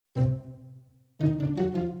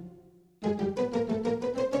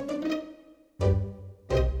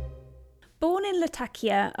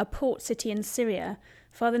Latakia, a port city in Syria,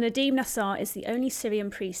 Father Nadim Nassar is the only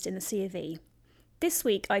Syrian priest in the C of E. This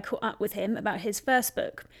week I caught up with him about his first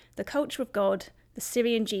book, The Culture of God, the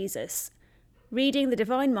Syrian Jesus, Reading the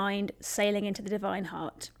Divine Mind, Sailing into the Divine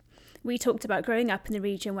Heart. We talked about growing up in the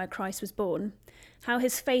region where Christ was born, how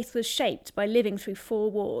his faith was shaped by living through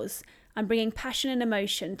 4 wars and bringing passion and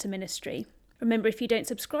emotion to ministry. Remember, if you don't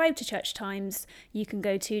subscribe to Church Times, you can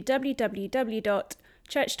go to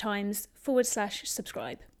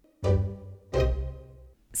www.churchtimes.com/subscribe.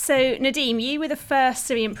 So, Nadim, you were the first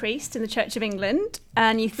Syrian priest in the Church of England,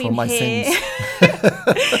 and you've been here.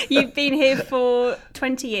 You've been here for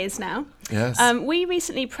 20 years now. Yes. We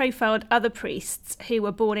recently profiled other priests who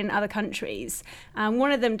were born in other countries, and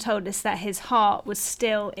one of them told us that his heart was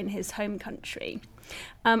still in his home country.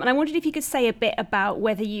 And I wondered if you could say a bit about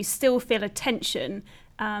whether you still feel a tension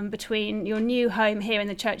between your new home here in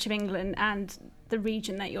the Church of England and the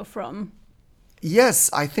region that you're from. Yes,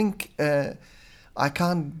 I think I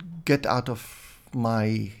can't get out of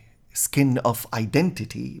my skin of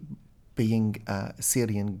identity being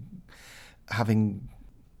Syrian, having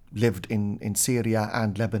lived in Syria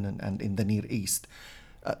and Lebanon and in the Near East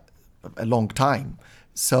a long time.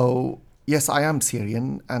 So, yes, I am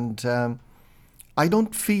Syrian, and I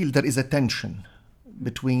don't feel there is a tension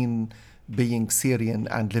between being Syrian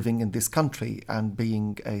and living in this country and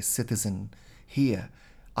being a citizen here.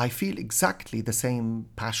 I feel exactly the same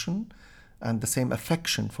passion and the same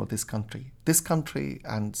affection for this country. This country,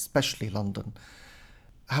 and especially London,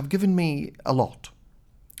 have given me a lot.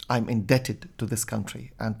 I'm indebted to this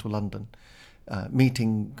country and to London.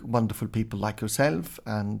 Meeting wonderful people like yourself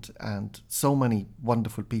and so many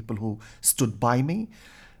wonderful people who stood by me.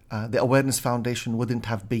 The Awareness Foundation wouldn't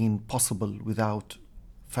have been possible without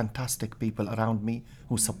fantastic people around me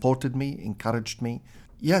who supported me, encouraged me.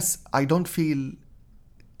 Yes, I don't feel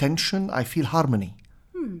tension, I feel harmony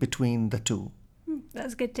between the two.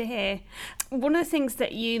 That's good to hear. One of the things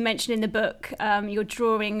that you mentioned in the book, you're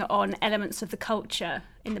drawing on elements of the culture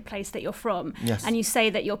in the place that you're from. Yes. And you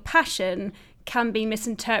say that your passion can be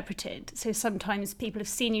misinterpreted. So sometimes people have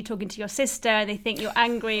seen you talking to your sister and they think you're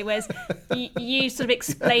angry, whereas you sort of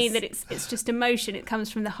explain that it's just emotion, it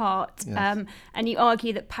comes from the heart. Yes. And you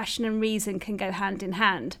argue that passion and reason can go hand in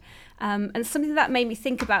hand. And something that made me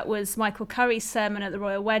think about was Michael Curry's sermon at the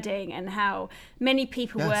royal wedding, and how many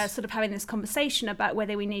people were sort of having this conversation about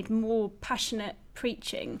whether we need more passionate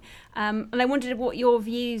preaching. And I wondered what your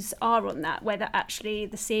views are on that, whether actually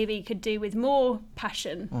the COE could do with more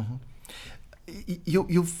passion. Mm-hmm.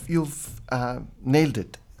 You've nailed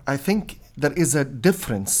it. I think there is a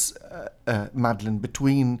difference, Madeleine,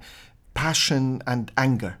 between passion and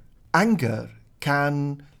anger. Anger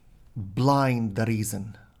can blind the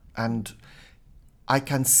reason, and I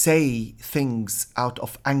can say things out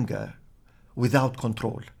of anger without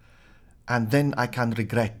control, and then I can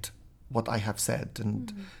regret what I have said,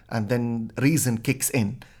 and then reason kicks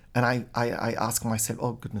in, and I ask myself,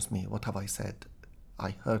 oh goodness me, what have I said?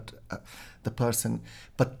 I hurt the person.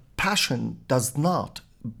 But passion does not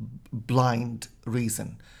blind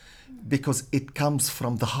reason, because it comes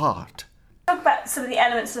from the heart. Talk about some of the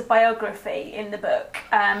elements of biography in the book,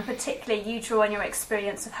 particularly you draw on your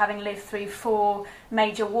experience of having lived through 4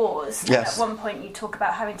 major wars. Yes. At one point you talk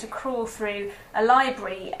about having to crawl through a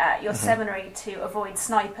library at your seminary to avoid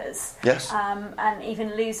snipers. Yes. And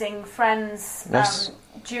even losing friends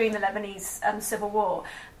during the Lebanese Civil War.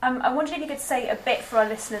 I wondered if you could say a bit for our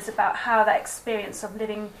listeners about how that experience of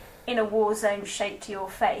living in a war zone shaped your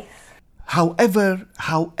faith. However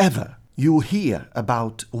you hear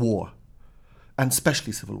about war, and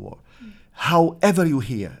especially civil war, however you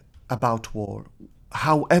hear about war,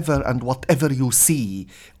 however and whatever you see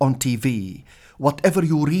on TV, whatever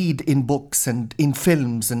you read in books and in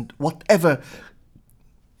films, and whatever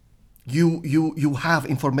you have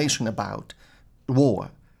information about war,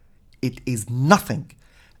 it is nothing,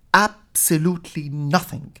 absolutely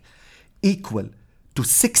nothing, equal to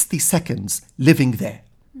 60 seconds living there.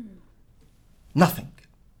 Nothing.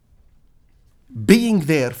 Being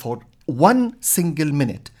there for 1 single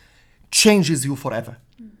minute changes you forever.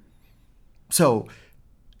 So,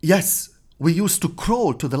 yes, we used to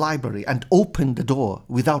crawl to the library and open the door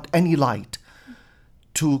without any light,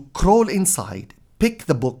 to crawl inside, pick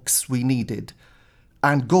the books we needed,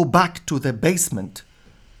 and go back to the basement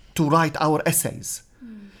to write our essays.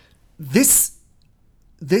 This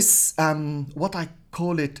what I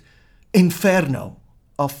call it, inferno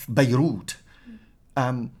of Beirut.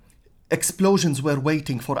 Explosions were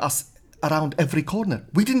waiting for us around every corner.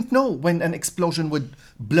 We didn't know when an explosion would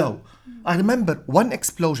blow. I remember one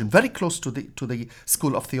explosion very close to the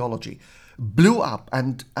School of Theology blew up,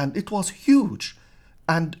 and it was huge.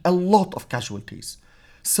 and a lot of casualties.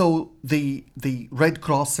 So the Red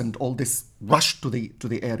Cross and all this rushed to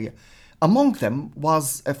the area. Among them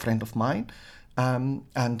was a friend of mine,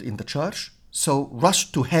 and in the church, so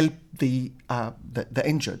rushed to help the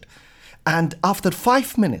injured. And after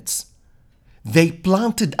 5 minutes, they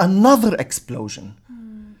planted another explosion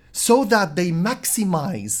so that they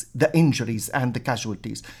maximize the injuries and the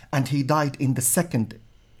casualties. And he died in the second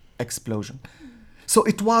explosion. So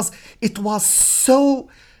it was so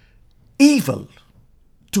evil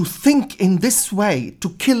to think in this way, to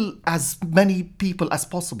kill as many people as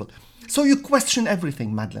possible. So you question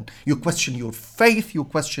everything, Madeleine. You question your faith, you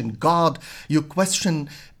question God, you question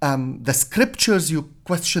the scriptures, you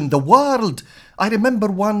question the world. I remember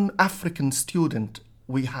one African student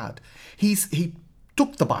we had. He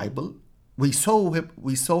took the Bible. We saw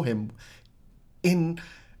him in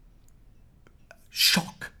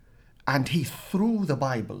shock, and he threw the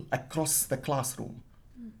Bible across the classroom.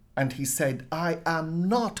 And he said, I am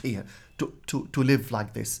not here to live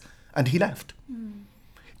like this. And he left.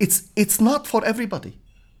 It's not for everybody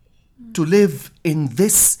to live in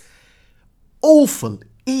this awful,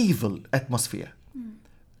 evil atmosphere.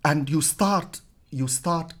 And you start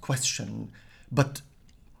questioning. But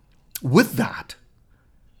with that,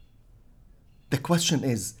 the question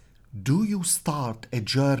is, do you start a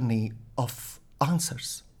journey of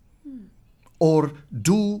answers? Or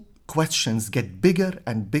do questions get bigger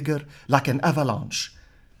and bigger like an avalanche?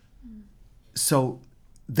 So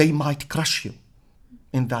they might crush you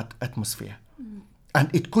in that atmosphere.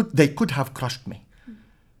 And they could have crushed me.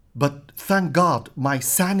 But thank God my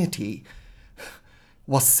sanity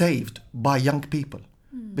was saved by young people,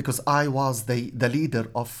 because I was the leader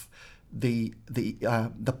of the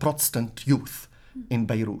Protestant youth in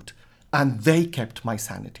Beirut, and they kept my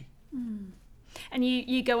sanity. And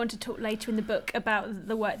you go on to talk later in the book about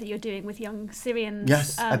the work that you're doing with young Syrians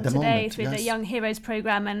at the today moment, through the Young Heroes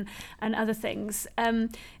programme and other things.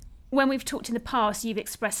 When we've talked in the past, you've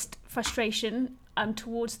expressed frustration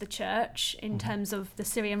towards the church in terms of the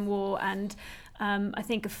Syrian war, and I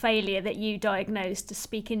think a failure that you diagnosed to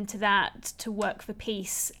speak into that, to work for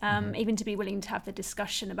peace, even to be willing to have the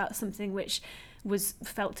discussion about something which was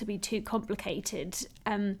felt to be too complicated.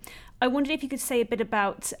 I wondered if you could say a bit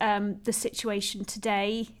about the situation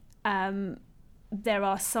today. There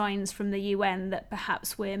are signs from the UN that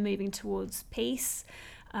perhaps we're moving towards peace.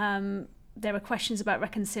 There are questions about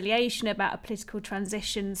reconciliation, about a political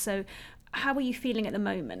transition. So how are you feeling at the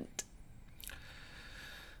moment?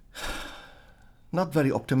 Not very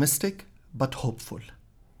optimistic, but hopeful.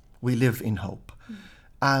 We live in hope.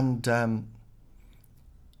 And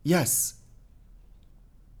yes,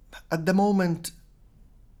 at the moment,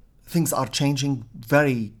 things are changing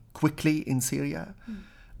very quickly in Syria.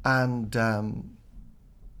 And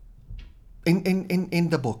in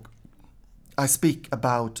the book, I speak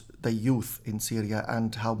about the youth in Syria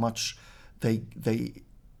and how much they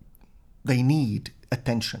need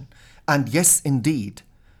attention. And yes, indeed,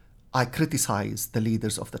 I criticize the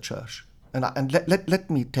leaders of the church. And let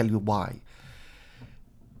me tell you why.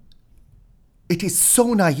 It is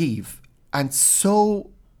so naive and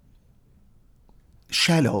so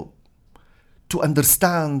shallow to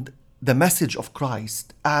understand the message of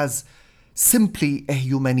Christ as simply a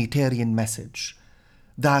humanitarian message,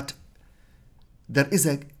 that there is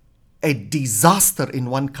a disaster in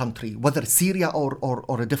one country, whether Syria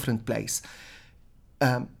or a different place,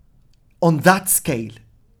 on that scale,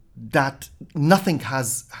 that nothing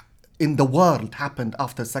has in the world happened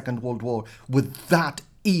after Second World War with that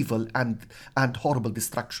evil and horrible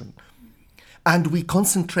destruction. And we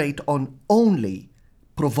concentrate on only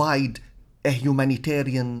provide a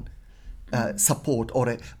humanitarian support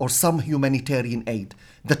or some humanitarian aid.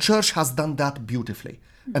 The church has done that beautifully.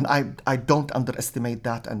 And I don't underestimate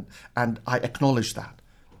that, and I acknowledge that.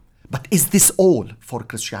 But is this all for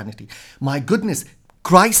Christianity? My goodness,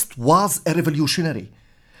 Christ was a revolutionary.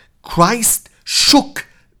 Christ shook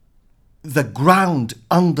the ground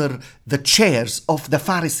under the chairs of the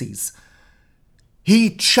Pharisees.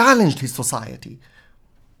 He challenged his society.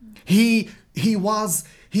 He was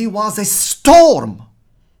a storm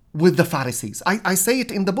with the Pharisees. I say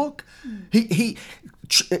it in the book.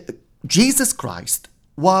 Jesus Christ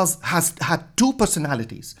has had two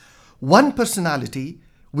personalities. One personality,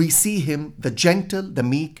 we see him the gentle, the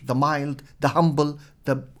meek, the mild, the humble,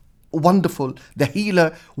 the wonderful, the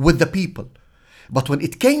healer with the people. But when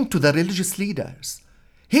it came to the religious leaders,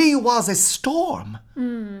 he was a storm.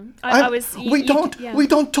 We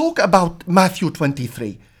don't talk about Matthew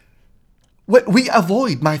 23. We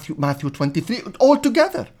avoid Matthew 23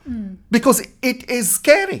 altogether because it is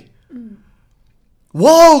scary.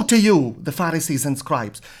 Woe to you, the Pharisees and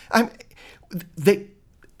scribes.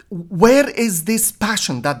 Where is this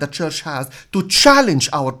passion that the church has to challenge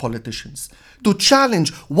our politicians? To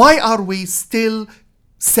challenge, why are we still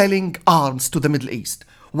selling arms to the Middle East?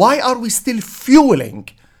 Why are we still fueling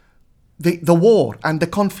the war and the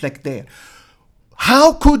conflict there?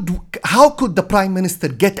 How could the Prime Minister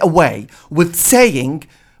get away with saying,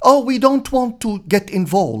 oh, we don't want to get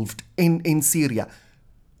involved in Syria?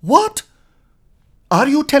 What? Are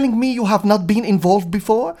you telling me you have not been involved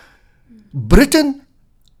before? Britain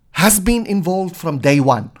has been involved from day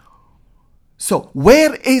one. So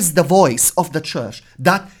where is the voice of the church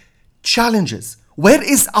that challenges? Where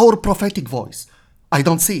is our prophetic voice? I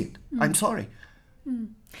don't see it. I'm sorry.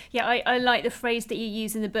 Yeah, I like the phrase that you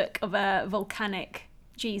use in the book of a volcanic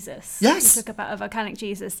Jesus. Yes. You talk about a volcanic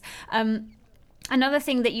Jesus. Another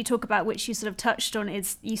thing that you talk about, which you sort of touched on,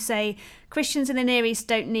 is you say Christians in the Near East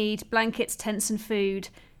don't need blankets, tents and food.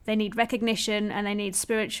 They need recognition and they need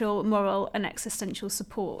spiritual, moral and existential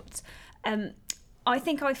support. I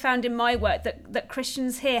think I found in my work that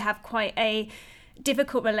Christians here have quite a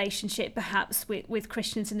difficult relationship perhaps with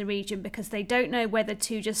Christians in the region, because they don't know whether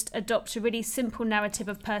to just adopt a really simple narrative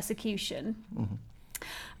of persecution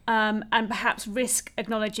and perhaps risk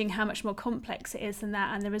acknowledging how much more complex it is than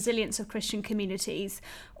that and the resilience of Christian communities,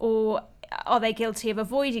 or are they guilty of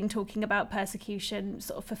avoiding talking about persecution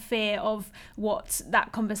sort of for fear of what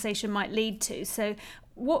that conversation might lead to? So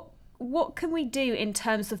what can we do in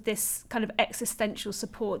terms of this kind of existential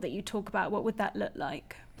support that you talk about? What would that look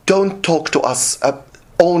like? Don't talk to us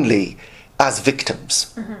only as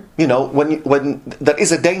victims. You know, when there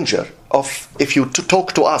is a danger of, if you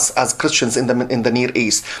talk to us as Christians in the Near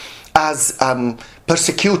East as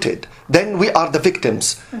persecuted, then we are the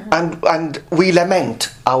victims, and we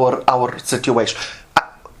lament our situation.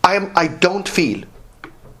 I don't feel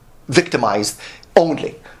victimized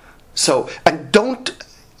only. So, and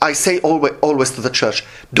I say always to the church,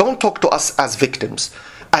 don't talk to us as victims,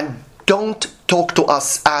 and don't talk to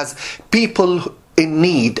us as people in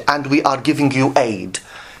need and we are giving you aid.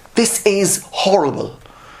 This is horrible.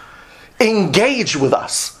 Engage with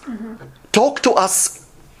us. Talk to us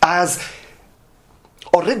as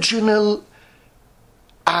original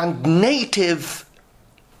and native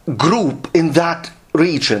group in that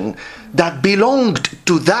region that belonged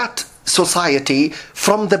to that society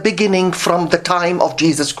from the beginning, from the time of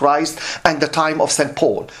Jesus Christ and the time of St.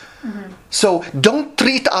 Paul. So don't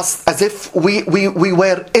treat us as if we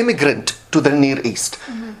were immigrant to the Near East.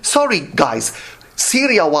 Sorry, guys.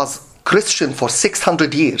 Syria was Christian for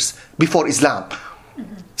 600 years before Islam.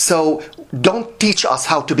 So don't teach us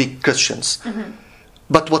how to be Christians.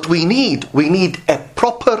 But what we need a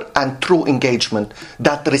proper and true engagement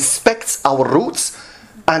that respects our roots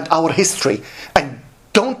and our history. And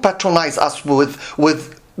don't patronize us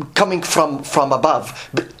with coming from above,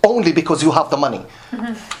 but only because you have the money.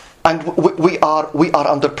 And we are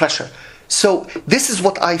under pressure. So this is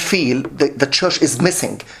what I feel the church is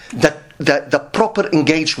missing, the proper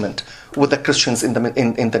engagement with the Christians in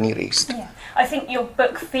the Near East. Yeah. I think your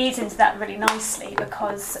book feeds into that really nicely,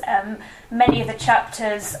 because many of the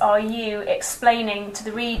chapters are you explaining to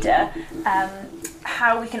the reader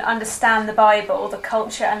how we can understand the Bible, the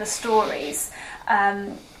culture and the stories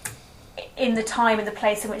in the time and the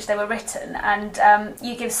place in which they were written. And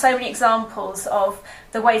you give so many examples of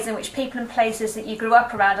the ways in which people and places that you grew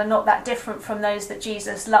up around are not that different from those that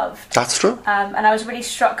Jesus loved. That's true. And I was really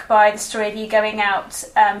struck by the story of you going out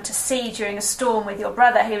to sea during a storm with your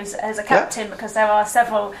brother, who was as a captain, because there are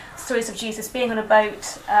several stories of Jesus being on a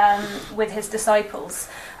boat with his disciples.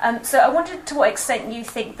 So I wondered to what extent you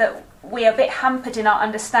think that we are a bit hampered in our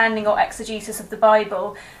understanding or exegesis of the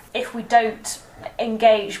Bible if we don't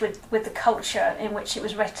engage with the culture in which it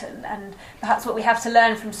was written, and perhaps what we have to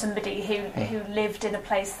learn from somebody who lived in a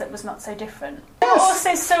place that was not so different. There are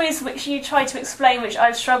also stories which you try to explain which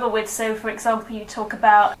I struggle with. So for example, you talk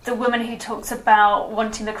about the woman who talks about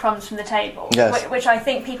wanting the crumbs from the table, which I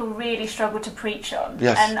think people really struggle to preach on.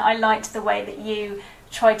 And I liked the way that you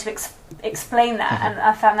tried to explain that, and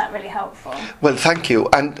I found that really helpful. Well, thank you.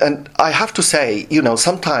 And I have to say,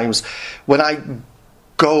 sometimes when I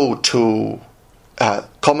go to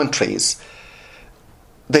commentaries,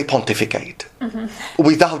 they pontificate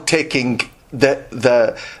without taking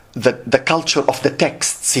the culture of the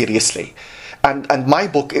text seriously. And my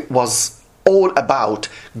book, it was all about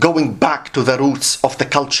going back to the roots of the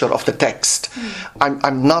culture of the text.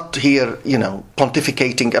 I'm not here,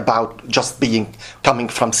 pontificating about just coming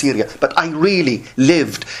from Syria, but I really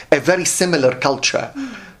lived a very similar culture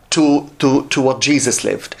to what Jesus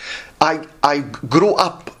lived. I grew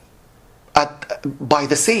up by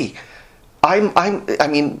the sea. I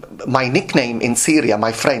mean, my nickname in Syria,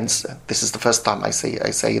 my friends, this is the first time I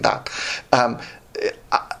say that,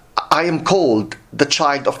 I am called the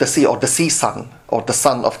child of the sea, or the sea son, or the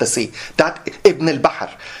son of the sea. That Ibn al-Bahr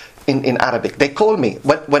in Arabic. They call me,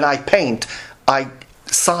 when I paint, I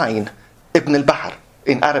sign Ibn al-Bahr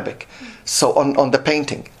in Arabic. So on the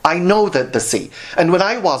painting, I know that the sea. And when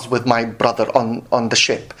I was with my brother on the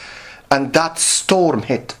ship, and that storm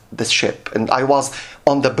hit the ship, and I was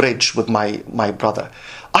on the bridge with my brother,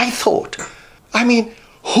 I thought, I mean,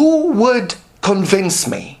 who would convince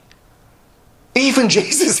me, even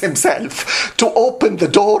Jesus himself, to open the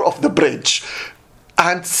door of the bridge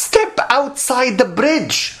and step outside the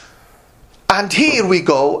bridge? And here we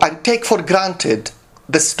go and take for granted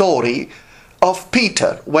the story of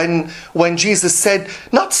Peter, when Jesus said,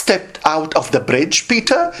 not stepped out of the bridge,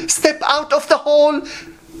 Peter, step out of the whole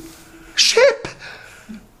ship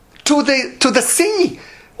to the sea.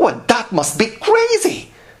 Well, that must be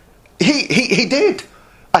crazy. He did.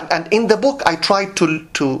 And in the book I tried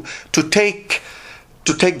to take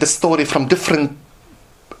the story from different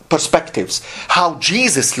perspectives. How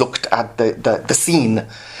Jesus looked at the scene,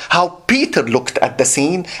 how Peter looked at the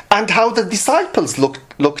scene, and how the disciples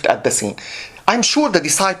looked at the scene. I'm sure the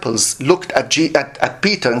disciples looked at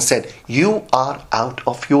Peter and said, you are out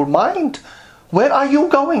of your mind. Where are you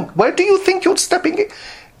going? Where do you think you're stepping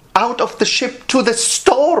out of the ship to the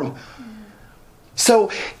storm?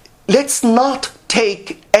 So let's not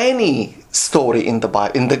take any story in the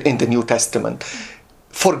Bible, in the New Testament,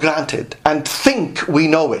 for granted and think we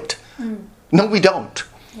know it. No, we don't.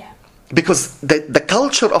 Yeah. Because the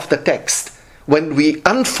culture of the text, when we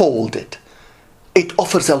unfold it, it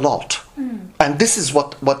offers a lot. And this is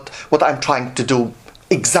what I'm trying to do,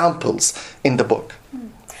 examples in the book.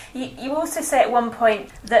 You also say at one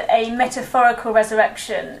point that a metaphorical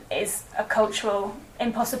resurrection is a cultural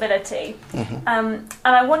impossibility. And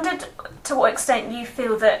I wondered to what extent you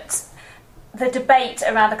feel that the debate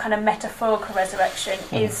around the kind of metaphorical resurrection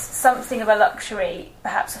is something of a luxury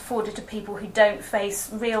perhaps afforded to people who don't face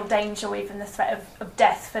real danger or even the threat of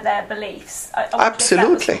death for their beliefs. I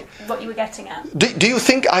Absolutely. If that was what you were getting at. Do you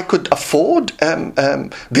think I could afford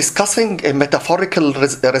discussing a metaphorical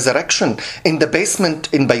resurrection in the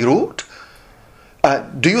basement in Beirut?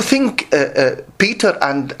 Do you think Peter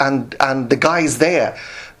and the guys there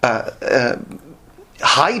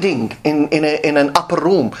hiding in an upper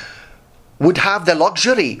room would have the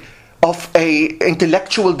luxury of a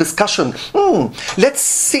intellectual discussion? Let's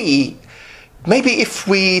see, maybe if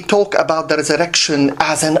we talk about the resurrection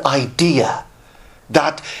as an idea,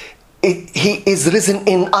 that he is risen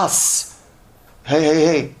in us.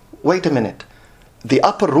 Hey, wait a minute. The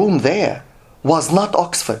upper room there was not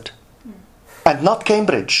Oxford, and not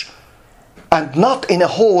Cambridge, and not in a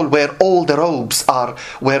hall where all the robes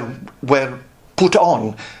were put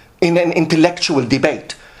on in an intellectual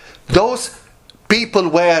debate. Those people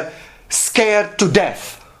were scared to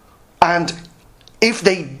death. And if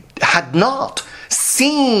they had not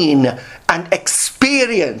seen and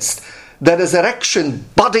experienced the resurrection,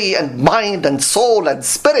 body and mind and soul and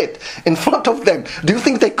spirit in front of them, do you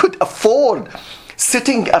think they could afford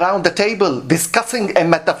sitting around the table discussing a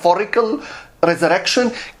metaphorical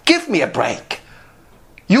resurrection? Give me a break.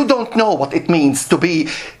 You don't know what it means to be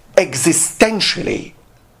existentially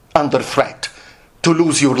under threat, to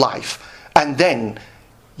lose your life. And then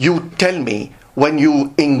you tell me when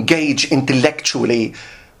you engage intellectually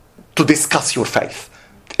to discuss your faith.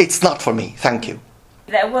 It's not for me. Thank you.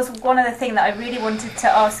 There was one other thing that I really wanted to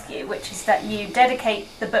ask you, which is that you dedicate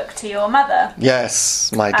the book to your mother.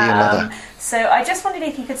 Yes, my dear mother. So I just wondered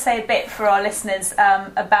if you could say a bit for our listeners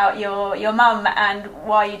about your mum and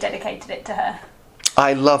why you dedicated it to her.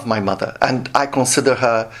 I love my mother, and I consider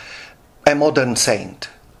her a modern saint.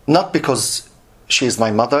 Not because she is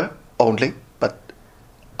my mother only, but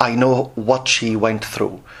I know what she went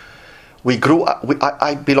through. We grew up,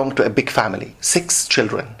 I belong to a big family, 6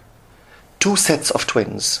 children, 2 sets of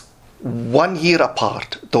twins, 1 year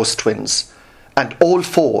apart, those twins, and all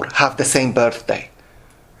 4 have the same birthday.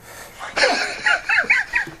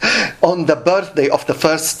 On the birthday of the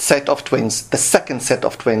first set of twins, the second set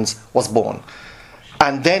of twins was born.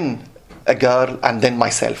 And then a girl, and then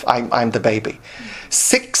myself. I'm the baby.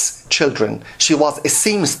 6 children. She was a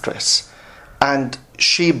seamstress, and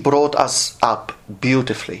she brought us up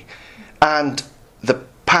beautifully. And the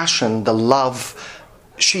passion, the love,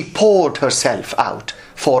 she poured herself out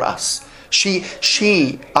for us.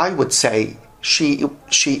 She I would say, she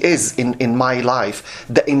is in my life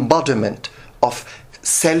the embodiment of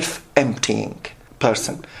self-emptying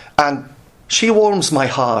person. And she warms my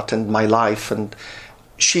heart and my life, and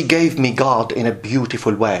she gave me God in a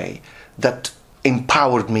beautiful way that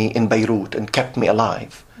empowered me in Beirut and kept me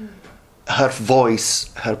alive. Her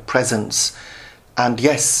voice, her presence. And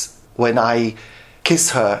yes, when I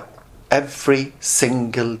kiss her every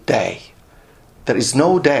single day, there is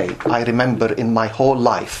no day I remember in my whole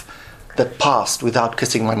life that passed without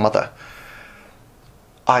kissing my mother.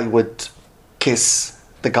 I would kiss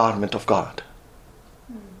the garment of God.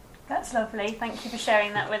 That's lovely. Thank you for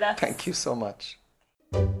sharing that with us. Thank you so much.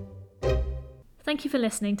 Thank you for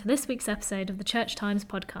listening to this week's episode of the Church Times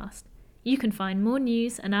podcast. You can find more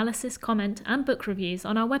news, analysis, comment and book reviews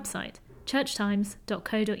on our website,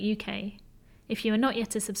 churchtimes.co.uk. If you are not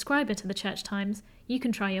yet a subscriber to the Church Times, you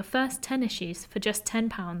can try your first 10 issues for just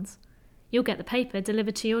 £10. You'll get the paper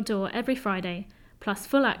delivered to your door every Friday, plus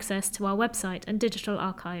full access to our website and digital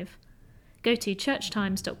archive. Go to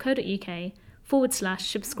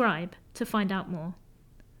churchtimes.co.uk/subscribe to find out more.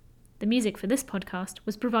 The music for this podcast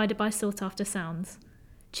was provided by Sought After Sounds.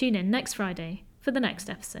 Tune in next Friday for the next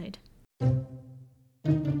episode.